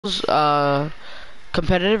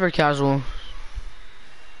Competitive or casual?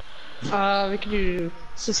 We can do,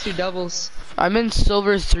 let's just do doubles. I'm in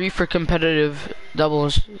silver 3 for competitive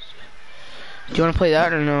doubles. Do you want to play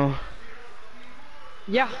that or no?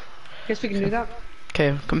 Yeah, guess we can do that.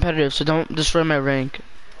 Okay, competitive, so don't destroy my rank.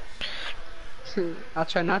 I'll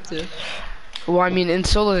try not to. Well, I mean, in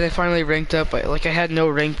solo they finally ranked up. I had no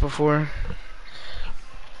rank before.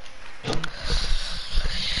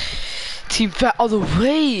 Team Fat all the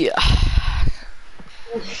way!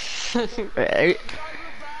 Right.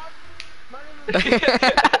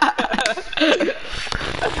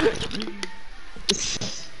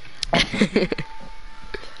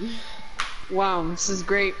 Wow, this is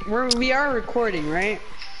great. We are recording, right?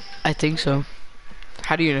 I think so.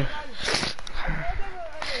 How do you know?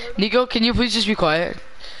 Nico, can you please just be quiet?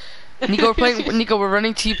 Nico, we're playing. Nico, we're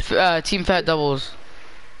running team Fat doubles.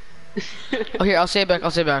 Okay, I'll say it back.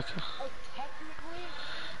 I'll say it back.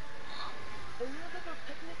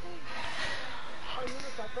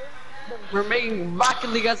 We're making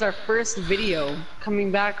Rocket League as our first video,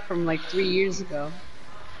 coming back from like 3 years ago.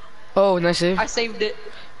 Oh, nice save. I saved it.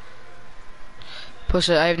 Push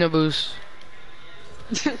it. I have no boost.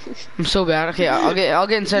 I'm so bad. Okay, I'll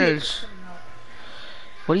get incentives.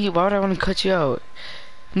 What do you? Why would I want to cut you out?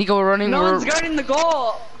 Nico, we're running. No one's guarding the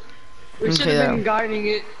goal. We should have been guarding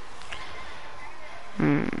it.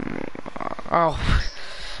 Oh.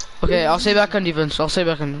 Okay, I'll stay back on defense. I'll stay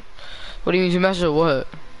back on. What do you mean you mess with what?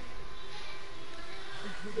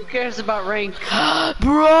 Who cares about rank?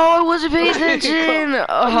 Bro, I wasn't paying attention.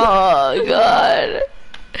 Oh god.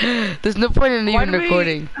 There's no point in even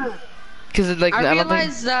recording. Cause it's like I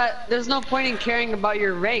realize that there's no point in caring about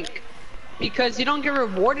your rank, because you don't get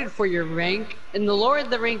rewarded for your rank, and the lower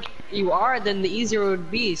the rank you are, then the easier it would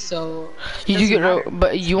be. So you do get,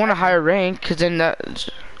 but you want a higher rank, cause then that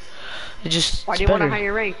it just. Why do you want a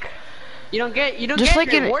higher rank? You don't get just like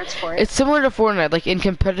rewards for it. It's similar to Fortnite. Like in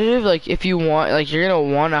competitive, like if you want, like you're gonna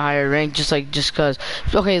want a higher rank, just cause.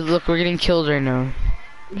 Okay, look, we're getting killed right now.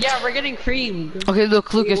 Yeah, we're getting creamed. Okay,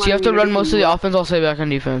 look, Lucas, you have to run most of the offense. I'll stay back on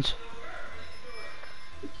defense.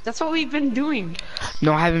 That's what we've been doing.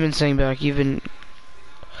 No, I haven't been staying back. You've been.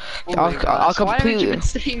 I'll completely. Why haven't you been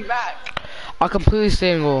staying back? I'll completely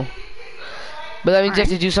stay in goal. But that means you have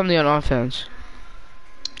to do something on offense.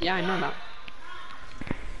 Yeah, I know that.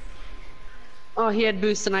 Oh, he had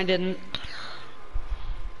boost and I didn't.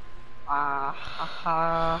 Ah, ha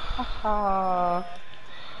ha ha ha.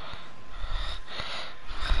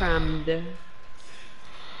 Crammed.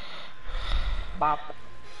 Bop.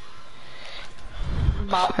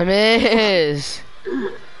 Bop. I miss.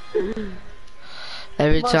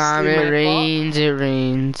 Every time it rains, it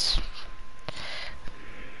rains.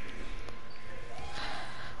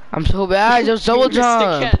 I'm so bad. Just double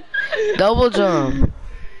jump. Double jump.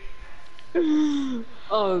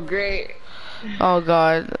 Oh, great. Oh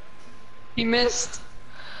god. He missed.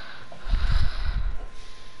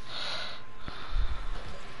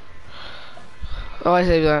 Oh, I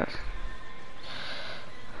saved that.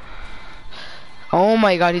 Oh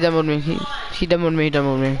my god, he demoed me. He demoed me. He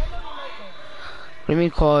demoed me. What do you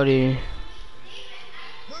mean quality?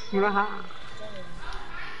 Oh,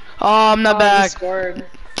 I'm not back.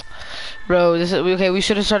 Bro, this is okay. We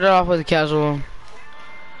should have started off with a casual.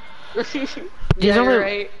 Yeah, you're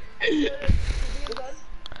right.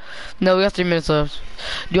 No, we got 3 minutes left.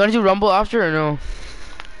 Do you want to do Rumble after or no?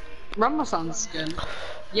 Rumble sounds good.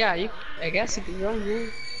 Yeah, I guess you can run here.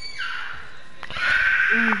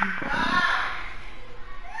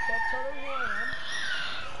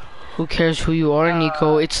 Who cares who you are,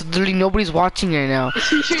 Nico? It's literally nobody's watching right now.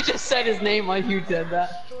 You just said his name while you did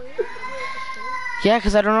that. Yeah,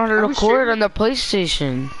 because I don't know how to record on the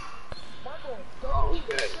PlayStation.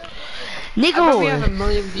 Nico! I bet we have 1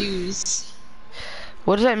 million views.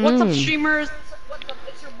 What does that mean? What's up, streamers? What's up?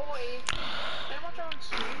 It's your boy. Can I watch our own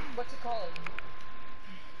stream? What's it called?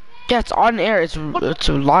 Yeah, it's on air. It's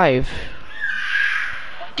live.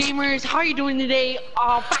 Gamers, how are you doing today?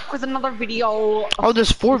 Back with another video. Oh,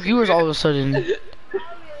 there's 4 viewers all of a sudden.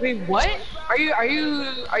 Wait, what? Are you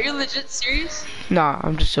legit serious? Nah,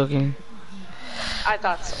 I'm just joking. I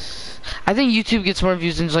thought so. I think YouTube gets more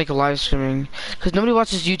views than just like live streaming, because nobody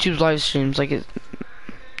watches YouTube's live streams. Like it.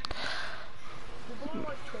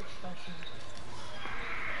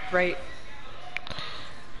 Right.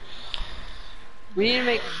 We need to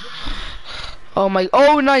make. Oh my!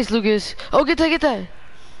 Oh, nice, Lucas. Oh, get that, get that.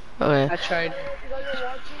 Okay. I tried.